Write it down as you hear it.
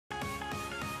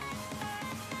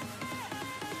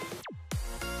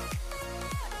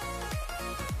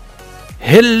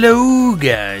Hello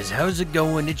guys, how's it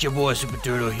going? It's your boy Super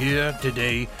Turtle here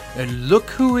today, and look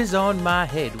who is on my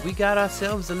head. We got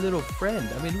ourselves a little friend.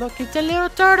 I mean, look, it's a little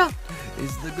turtle.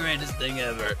 It's the greatest thing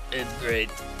ever. It's great.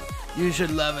 You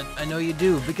should love it. I know you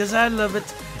do, because I love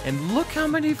it. And look how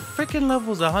many freaking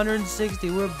levels, 160.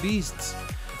 We're beasts.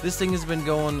 This thing has been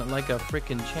going like a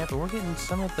freaking champ, and we're getting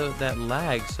some of that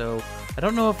lag, so I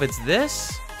don't know if it's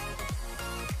this.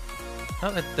 No,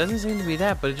 it doesn't seem to be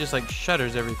that, but it just like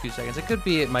shudders every few seconds. It could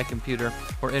be at my computer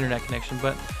or internet connection,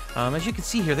 but as you can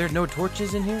see here, there are no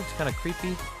torches in here. It's kind of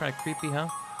creepy, huh?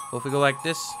 Well, if we go like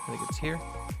this, I think it's here.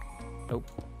 Nope.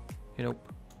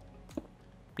 Nope.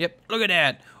 Yep, look at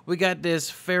that. We got this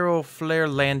ferro flare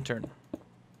lantern.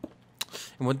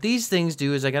 And what these things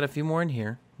do is I got a few more in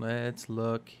here. Let's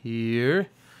look here.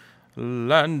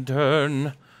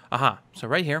 Lantern. Aha, so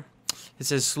right here. It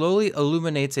says slowly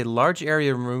illuminates a large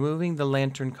area. Removing the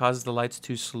lantern causes the lights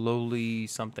to slowly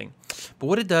something. But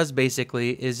what it does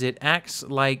basically is it acts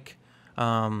like,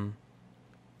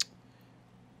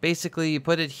 basically you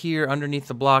put it here underneath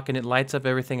the block and it lights up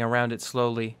everything around it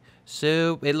slowly.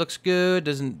 So it looks good.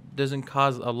 Doesn't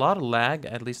cause a lot of lag.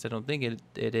 At least I don't think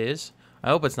it is. I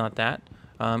hope it's not that.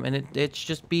 And it's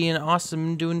just being awesome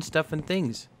and doing stuff and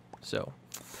things. So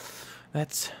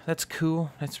that's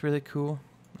cool. That's really cool.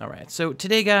 Alright, so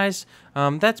today, guys,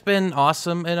 that's been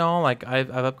awesome and all. Like, I've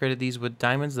upgraded these with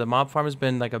diamonds. The mob farm has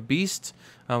been like a beast.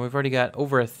 We've already got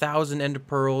over 1,000 ender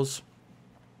pearls.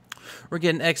 We're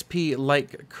getting XP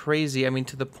like crazy. I mean,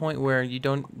 to the point where you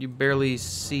barely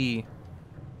see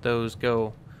those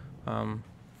go.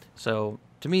 So,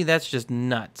 to me, that's just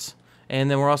nuts. And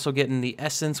then we're also getting the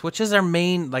essence, which is our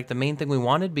main, like the main thing we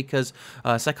wanted, because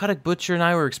Psychotic Butcher and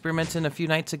I were experimenting a few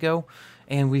nights ago,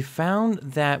 and we found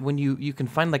that when you can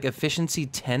find like efficiency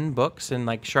 10 books and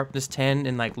like sharpness 10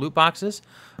 in like loot boxes,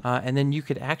 and then you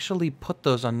could actually put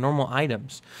those on normal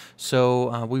items.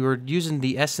 So we were using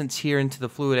the essence here into the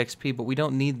fluid XP, but we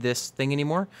don't need this thing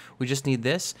anymore. We just need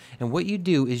this. And what you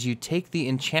do is you take the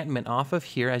enchantment off of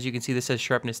here. As you can see, this says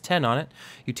sharpness 10 on it.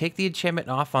 You take the enchantment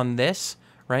off on this,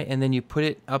 right, and then you put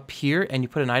it up here and you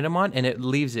put an item on and it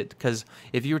leaves it, because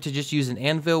if you were to just use an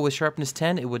anvil with sharpness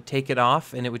 10, it would take it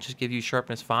off and it would just give you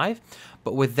sharpness 5.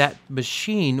 But with that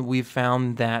machine, we've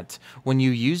found that when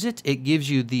you use it, it gives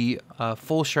you the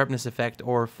full sharpness effect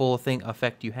or full thing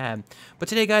effect you had. But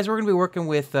today, guys, we're going to be working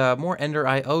with more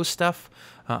EnderIO stuff.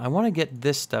 I want to get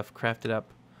this stuff crafted up.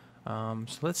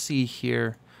 So let's see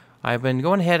here. I've been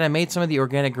going ahead. I made some of the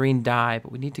organic green dye,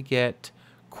 but we need to get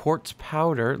quartz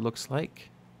powder, it looks like.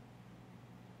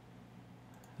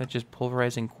 That's just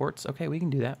pulverizing quartz. Okay, we can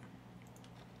do that.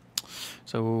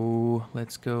 So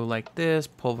let's go like this,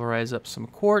 pulverize up some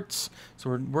quartz. So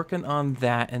we're working on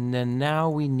that, and then now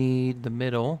we need the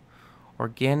middle,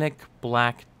 organic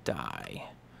black dye,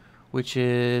 which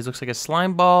is, looks like a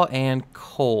slime ball and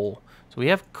coal. So we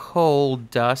have coal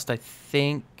dust, I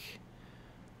think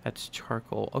that's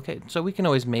charcoal. Okay, so we can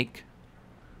always make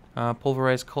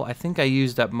pulverized coal. I think I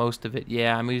used up most of it.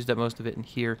 Yeah, I used up most of it in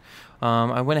here.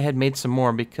 I went ahead and made some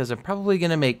more because I'm probably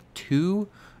going to make 2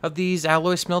 of these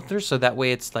alloy smelters, so that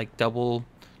way it's like double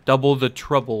the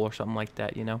trouble or something like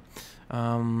that, you know.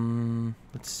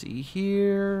 Let's see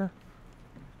here.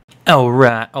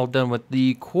 Alright, all done with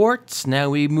the quartz. Now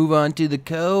we move on to the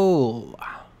coal.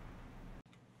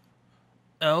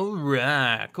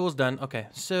 Alright, coal's done. Okay,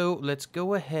 so let's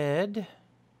go ahead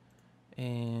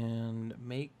and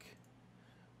make,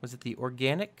 was it the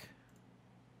organic?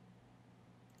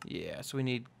 Yeah, so we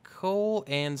need coal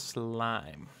and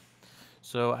slime.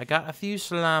 So I got a few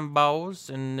slime balls,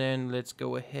 and then let's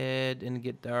go ahead and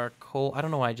get our coal. I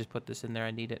don't know why I just put this in there.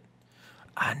 I need it.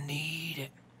 I need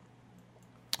it.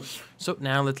 So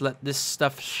now let's let this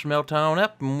stuff smelt on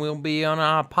up, and we'll be on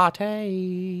our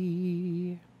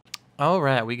party. All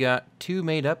right, we got 2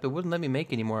 made up. It wouldn't let me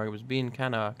make anymore. It was being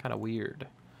kind of weird.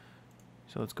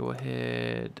 So let's go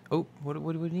ahead. Oh, what do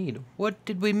we need? What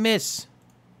did we miss?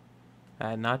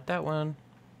 Not that one.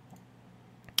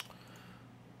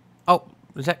 Oh,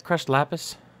 is that crushed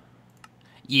lapis?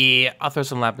 Yeah, I'll throw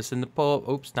some lapis in the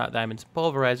oops, not diamonds.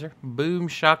 Pulverizer. Boom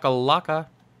shakalaka.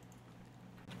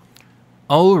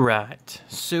 All right.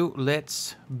 So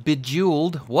let's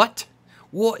bejeweled. What?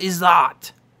 What is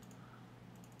that?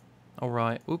 All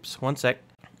right. Oops. One sec.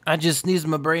 I just sneezed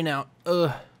my brain out.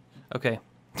 Ugh. Okay.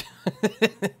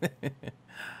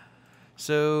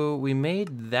 So we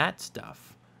made that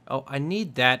stuff. Oh, I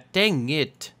need that. Dang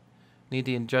it. Need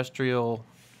the industrial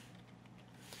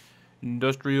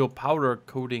powder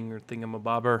coating or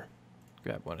thingamabobber.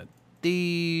 Grab one of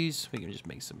these. We can just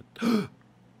make some.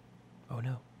 Oh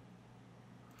no.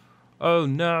 Oh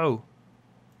no.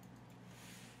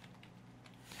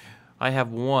 I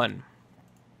have 1.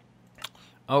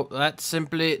 Oh, that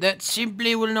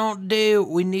simply will not do.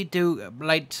 We need to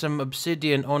light some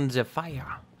obsidian on the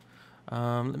fire.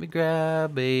 Let me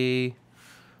grab a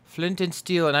flint and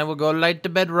steel, and I will go light the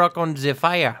bedrock on the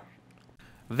fire.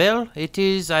 Well, it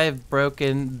is. I've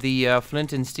broken the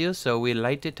flint and steel, so we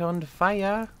light it on the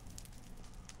fire.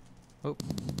 Oh.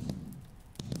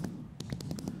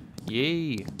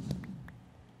 Yay.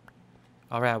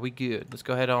 Alright, we good. Let's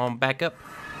go ahead on back up.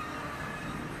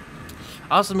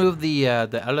 I also moved the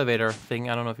elevator thing.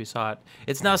 I don't know if you saw it.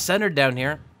 It's now centered down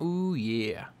here. Ooh,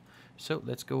 yeah. So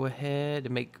let's go ahead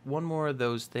and make 1 more of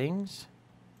those things.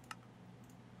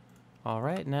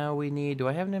 Alright, now we need... Do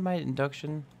I have it in my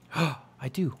induction? I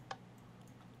do.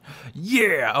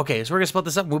 Yeah! Okay, so we're going to split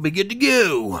this up. We'll be good to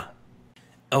go.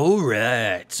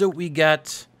 Alright, so we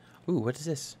got... Ooh, what is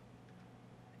this?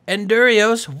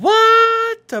 EnderIO's.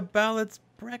 What? A balanced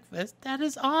breakfast. That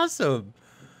is awesome.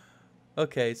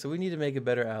 Okay, so we need to make a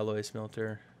better alloy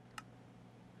smelter.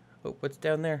 Oh, what's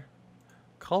down there?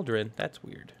 Cauldron. That's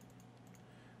weird.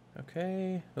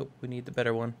 Okay. Oh, we need the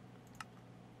better one.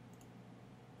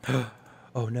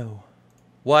 Oh, no.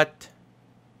 What?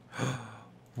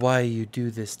 Why you do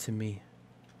this to me?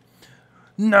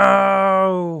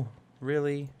 No!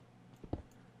 Really?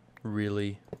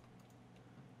 Really?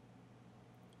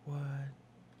 What?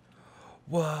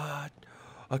 What?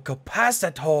 A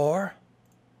capacitor?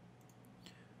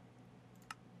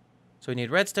 So we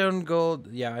need redstone,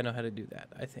 gold. Yeah, I know how to do that,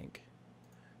 I think.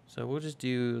 So we'll just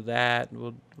do that.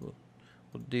 We'll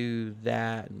do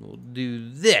that, and we'll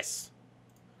do this.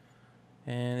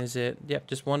 And is it? Yep,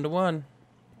 just 1 to 1.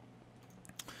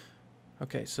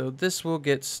 Okay, so this will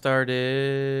get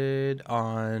started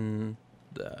on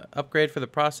the upgrade for the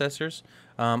processors.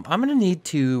 I'm gonna need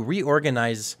to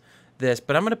reorganize this,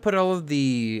 but I'm gonna put all of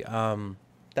the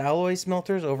alloy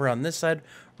smelters over on this side.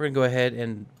 We're gonna go ahead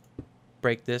and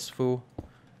break this fool.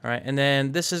 All right, and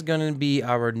then this is going to be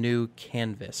our new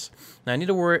canvas. Now I need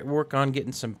to work on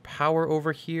getting some power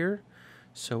over here.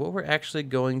 So what we're actually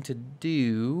going to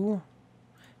do,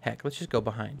 heck, let's just go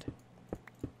behind.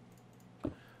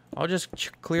 I'll just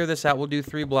clear this out. We'll do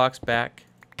 3 blocks back.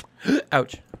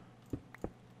 Ouch.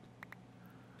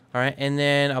 All right, and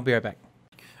then I'll be right back.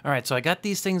 All right, so I got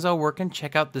these things all working.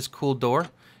 Check out this cool door.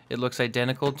 It looks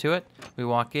identical to it. We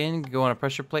walk in, go on a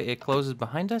pressure plate, it closes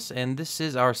behind us, and this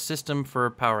is our system for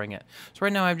powering it. So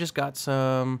right now I've just got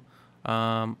some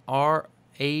Terralis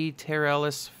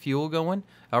fuel going.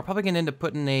 We're probably gonna end up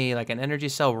putting an energy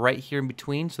cell right here in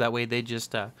between, so that way they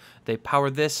just they power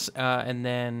this and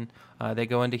then they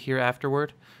go into here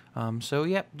afterward. So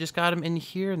yeah, just got them in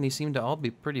here, and they seem to all be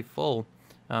pretty full.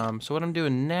 So what I'm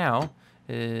doing now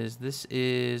is this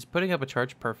is putting up a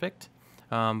charge, perfect.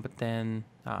 But then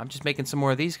I'm just making some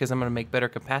more of these because I'm going to make better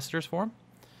capacitors for them.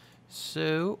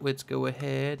 So let's go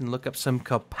ahead and look up some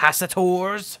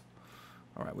capacitors.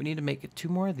 All right, we need to make 2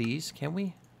 more of these. Can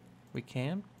we? We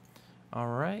can. All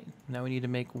right, now we need to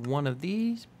make 1 of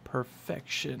these.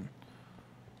 Perfection.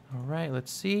 All right,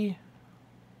 let's see.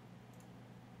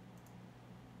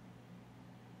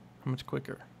 How much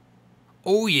quicker?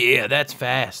 Oh yeah, that's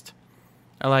fast.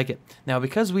 I like it. Now,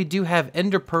 because we do have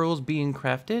ender pearls being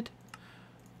crafted...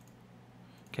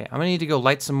 Okay, I'm going to need to go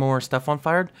light some more stuff on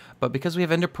fire, but because we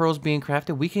have ender pearls being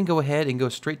crafted, we can go ahead and go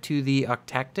straight to the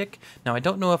octactic. Now, I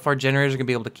don't know if our generators are going to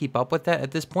be able to keep up with that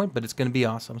at this point, but it's going to be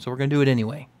awesome, so we're going to do it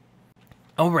anyway.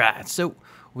 All right, so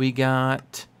we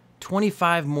got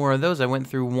 25 more of those. I went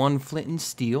through 1 flint and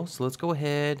steel, so let's go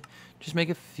ahead, just make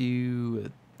a few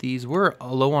of these. We're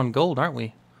low on gold, aren't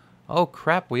we? Oh,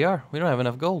 crap, we are. We don't have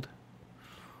enough gold.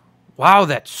 Wow,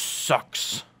 that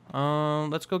sucks.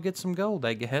 Let's go get some gold,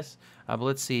 I guess. But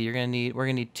let's see. We're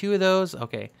gonna need 2 of those.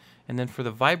 Okay, and then for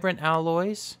the vibrant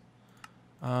alloys,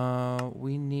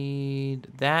 we need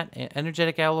that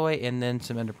energetic alloy and then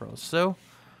some ender pearls. So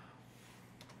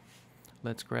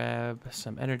let's grab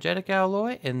some energetic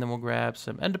alloy and then we'll grab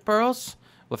some ender pearls.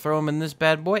 We'll throw them in this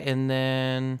bad boy and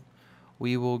then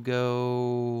we will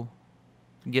go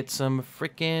get some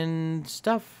freaking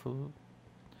stuff.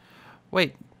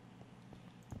 Wait.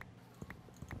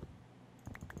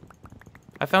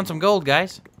 I found some gold,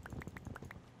 guys.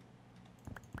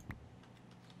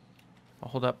 Oh,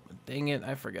 hold up. Dang it,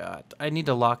 I forgot. I need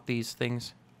to lock these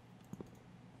things.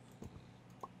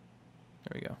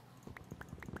 There we go.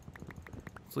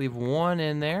 Let's leave 1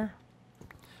 in there.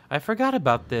 I forgot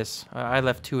about this. I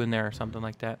left 2 in there or something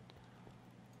like that.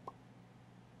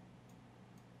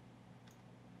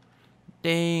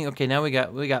 Dang. Okay, now we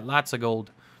got lots of gold.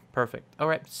 Perfect. All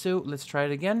right, so let's try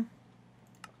it again.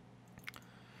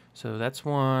 So that's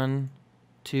 1,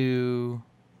 2,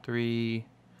 3,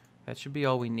 That should be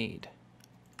all we need.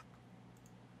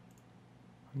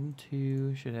 1,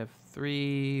 2, should have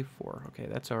 3, 4. Okay,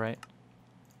 that's all right.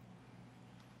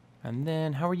 And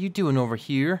then, how are you doing over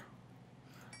here?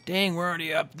 Dang, we're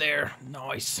already up there.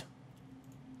 Nice.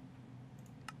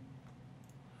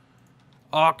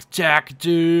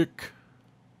 Octactic.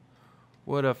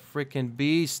 What a freaking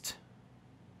beast.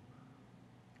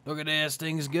 Look at these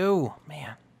things go.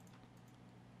 Man.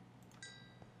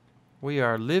 We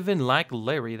are living like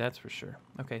Larry, that's for sure.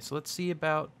 Okay, so let's see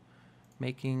about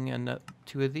making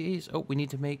 2 of these. Oh, we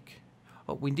need to make...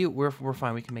 Oh, we do. We're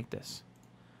fine. We can make this.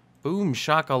 Boom,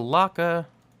 shakalaka.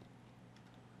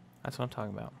 That's what I'm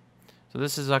talking about. So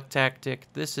this is octactic.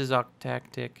 This is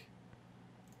octactic.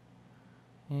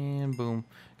 And boom.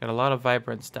 Got a lot of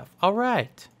vibrant stuff. All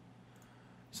right.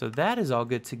 So that is all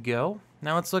good to go.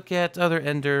 Now let's look at other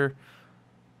ender...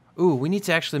 Ooh, we need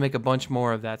to actually make a bunch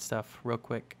more of that stuff real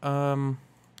quick.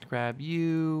 Grab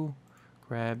you,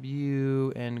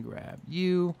 and grab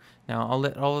you. Now I'll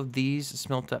let all of these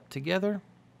smelt up together.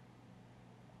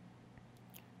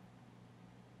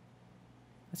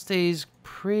 It stays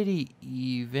pretty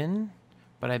even,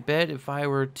 but I bet if I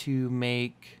were to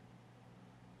make,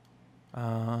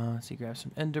 let's see, grab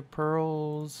some ender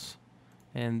pearls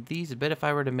and these. I bet if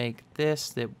I were to make this,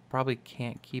 that probably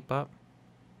can't keep up.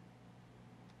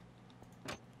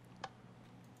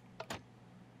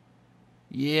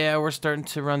 Yeah, we're starting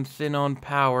to run thin on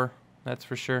power. That's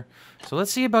for sure. So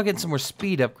let's see about getting some more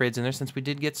speed upgrades in there, since we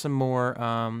did get some more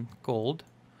gold.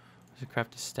 Let's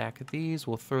craft a stack of these.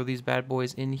 We'll throw these bad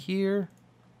boys in here.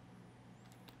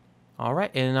 All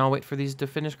right, and I'll wait for these to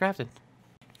finish crafting.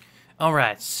 All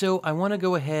right, so I want to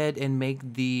go ahead and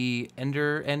make the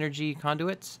Ender Energy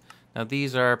conduits. Now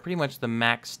these are pretty much the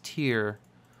max tier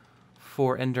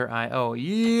for EnderIO.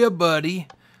 Yeah, buddy.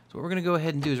 So what we're going to go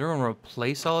ahead and do is we're going to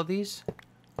replace all of these.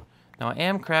 Now, I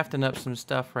am crafting up some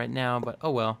stuff right now, but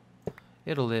oh well.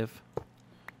 It'll live.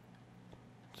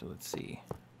 So let's see.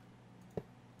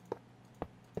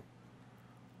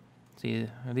 See,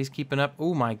 are these keeping up?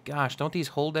 Oh my gosh, don't these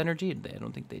hold energy? I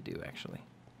don't think they do, actually.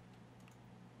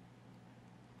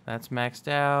 That's maxed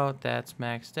out. That's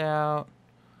maxed out.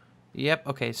 Yep,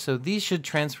 okay, so these should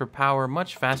transfer power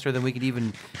much faster than we could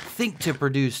even think to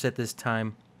produce at this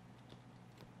time.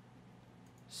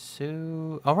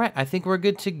 So, all right, I think we're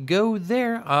good to go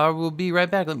there. We'll be right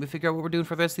back. Let me figure out what we're doing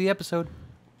for the rest of the episode.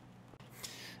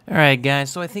 All right, guys,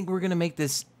 so I think we're going to make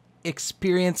this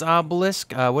experience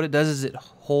obelisk. What it does is it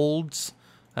holds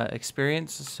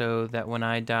experience so that when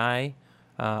I die,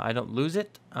 I don't lose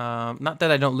it. Not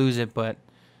that I don't lose it, but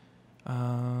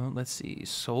let's see.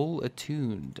 Soul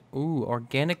attuned. Ooh,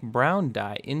 organic brown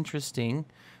dye. Interesting.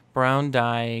 Brown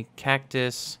dye,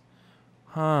 cactus.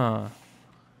 Huh.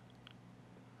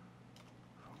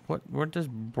 Where does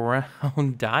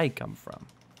brown dye come from?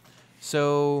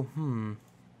 So,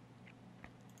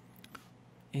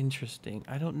 interesting.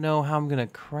 I don't know how I'm going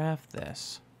to craft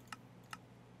this.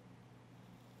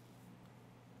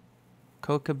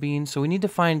 Coca beans. So we need to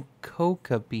find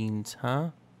coca beans,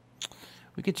 huh?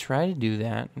 We could try to do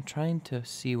that. I'm trying to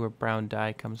see where brown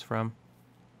dye comes from.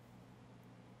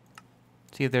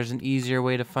 See if there's an easier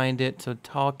way to find it. So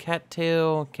tall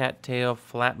cattail,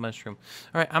 flat mushroom.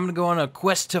 All right, I'm going to go on a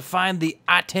quest to find the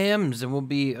items, and we'll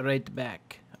be right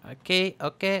back. Okay.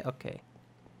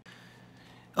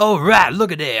 All right,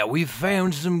 look at that. We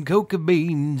found some coca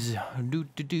beans.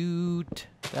 Doot.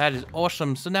 That is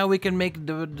awesome. So now we can make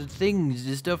the things,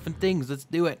 the stuff and things. Let's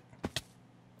do it.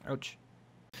 Ouch.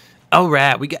 All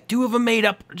right, we got 2 of them made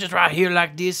up just right here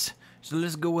like this. So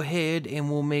let's go ahead and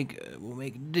we'll make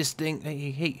this thing.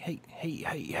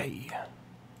 Hey.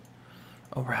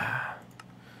 All right.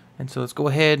 And so let's go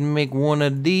ahead and make one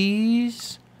of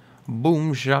these.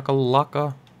 Boom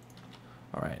shakalaka.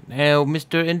 All right. Now,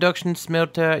 Mr. Induction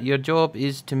Smelter, your job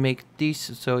is to make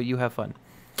these, so you have fun.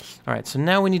 All right. So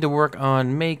now we need to work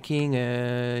on making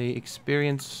a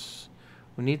experience.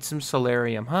 We need some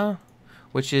solarium, huh?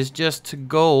 Which is just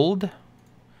gold.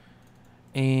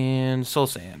 And soul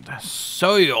sand.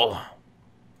 Sail.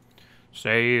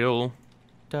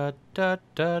 Da.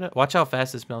 Watch how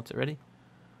fast this melts. It ready?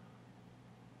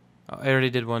 Oh, I already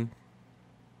did one.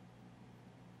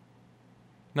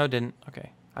 No, it didn't.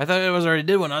 Okay. I thought it was already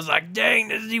did one. I was like, dang,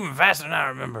 this is even faster than I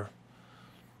remember.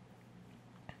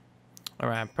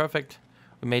 Alright, perfect.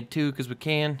 We made 2 because we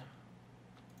can.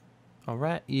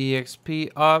 Alright,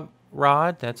 EXP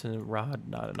rod. That's a rod,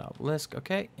 not an obelisk.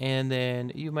 Okay, and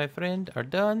then you, my friend, are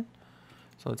done.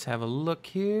 So let's have a look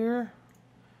here.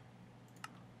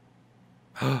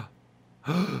 I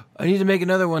need to make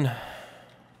another one.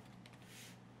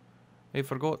 I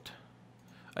forgot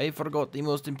the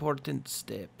most important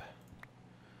step.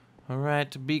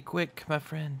 Alright, be quick, my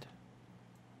friend.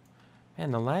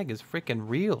 Man, the lag is freaking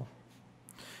real.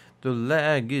 The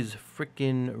lag is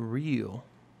freaking real.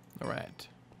 Alright.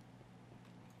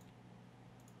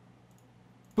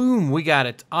 Boom, we got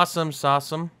it. Awesome,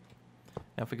 awesome.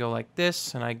 Now if we go like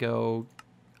this, and I go...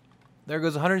 There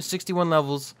goes 161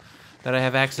 levels that I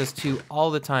have access to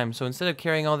all the time. So instead of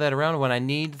carrying all that around when I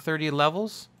need 30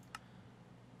 levels,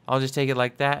 I'll just take it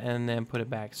like that and then put it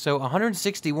back. So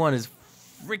 161 is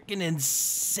freaking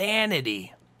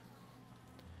insanity.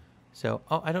 So,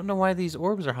 oh, I don't know why these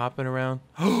orbs are hopping around.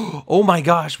 Oh my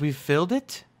gosh, we filled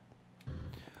it?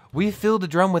 We filled the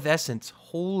drum with essence.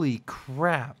 Holy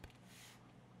crap.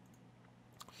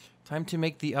 Time to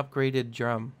make the upgraded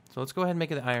drum. So let's go ahead and make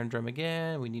the iron drum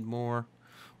again. We need more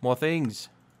things.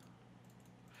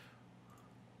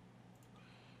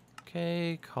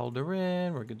 Okay,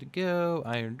 cauldron, we're good to go.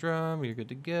 Iron drum, you're good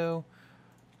to go.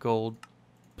 Gold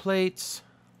plates.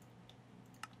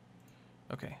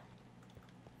 Okay.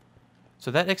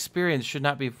 So that experience should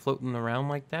not be floating around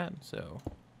like that. So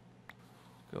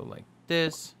go like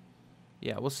this.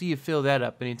 Yeah, we'll see you fill that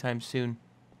up anytime soon.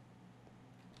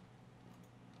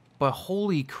 But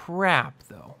holy crap,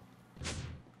 though.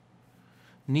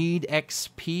 Need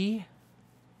XP.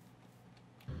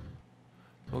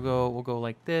 We'll go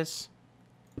like this.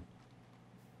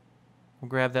 We'll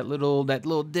grab that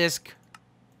little disc.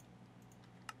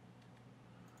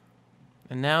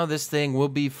 And now this thing will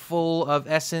be full of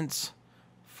essence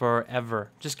forever.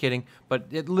 Just kidding. But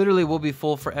it literally will be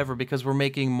full forever because we're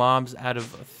making mobs out of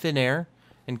thin air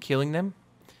and killing them.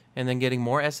 And then getting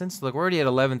more essence. Look, we're already at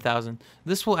 11,000.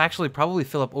 This will actually probably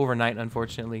fill up overnight,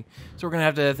 unfortunately. So we're going to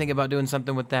have to think about doing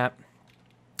something with that.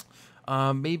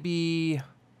 Maybe...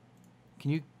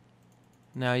 Can you...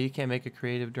 No, you can't make a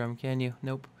creative drum, can you?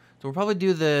 Nope. So we'll probably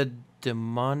do the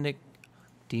demon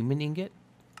ingot.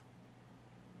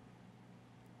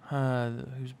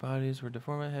 Whose bodies were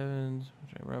deformed in heavens,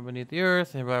 run beneath the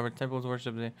earth, and our temples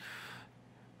worship.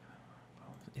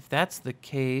 If that's the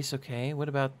case, okay, what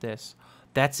about this?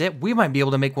 That's it. We might be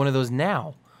able to make one of those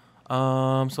now.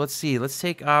 So let's see. Let's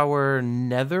take our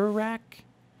nether rack.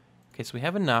 Okay, so we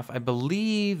have enough. I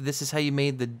believe this is how you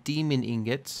made the demon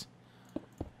ingots.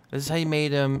 This is how you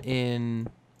made them in...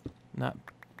 Not...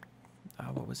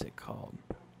 what was it called?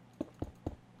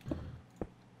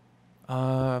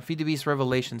 Feed the Beast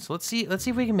Revelation. So let's see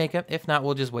if we can make it. If not,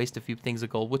 we'll just waste a few things of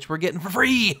gold, which we're getting for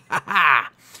free.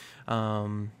 But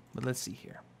let's see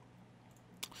here.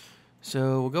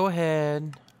 So we'll go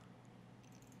ahead.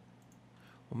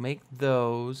 We'll make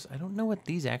those. I don't know what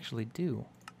these actually do.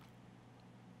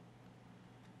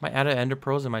 Am I out of ender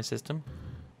pearls in my system?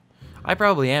 I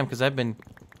probably am because I've been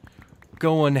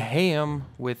going ham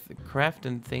with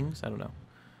crafting things. I don't know.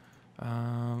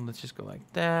 Let's just go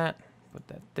like that. Put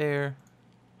that there.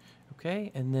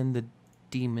 Okay, and then the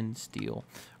demon steel.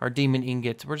 Our demon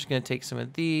ingots. We're just going to take some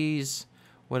of these.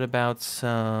 What about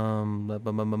some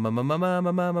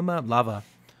lava?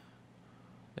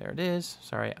 There it is.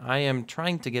 Sorry, I am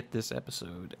trying to get this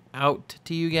episode out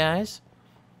to you guys.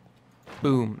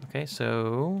 Boom. Okay,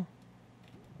 so...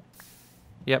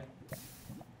 Yep.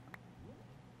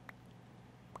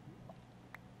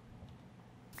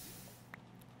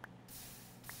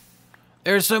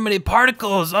 There's so many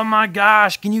particles. Oh my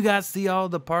gosh. Can you guys see all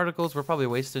the particles? We're probably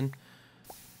wasting.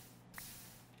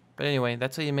 But anyway,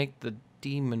 that's how you make the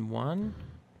demon one.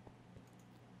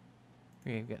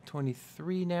 Okay, we've got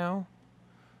 23 now.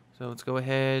 So let's go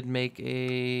ahead and make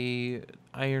a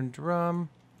iron drum.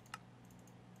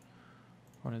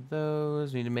 One of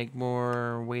those. We need to make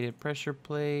more weighted pressure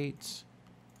plates.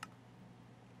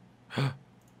 It's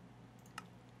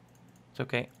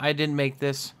okay. I didn't make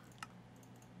this.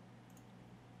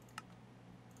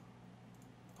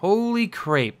 Holy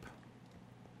crepe.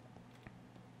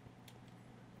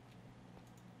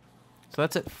 So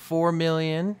that's at 4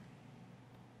 million.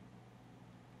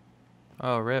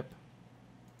 Oh, rip.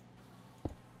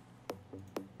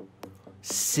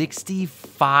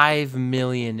 65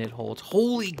 million it holds.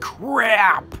 Holy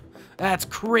crap! That's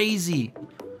crazy.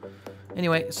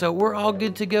 Anyway, so we're all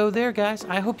good to go there, guys.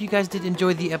 I hope you guys did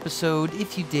enjoy the episode.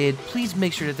 If you did, please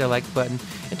make sure to hit that like button.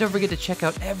 And don't forget to check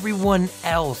out everyone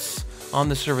else on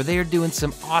the server. They are doing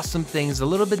some awesome things, a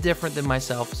little bit different than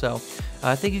myself. So,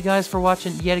 thank you guys for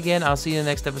watching yet again. I'll see you in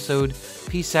the next episode.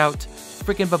 Peace out.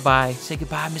 Freaking bye-bye. Say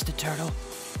goodbye, Mr. Turtle.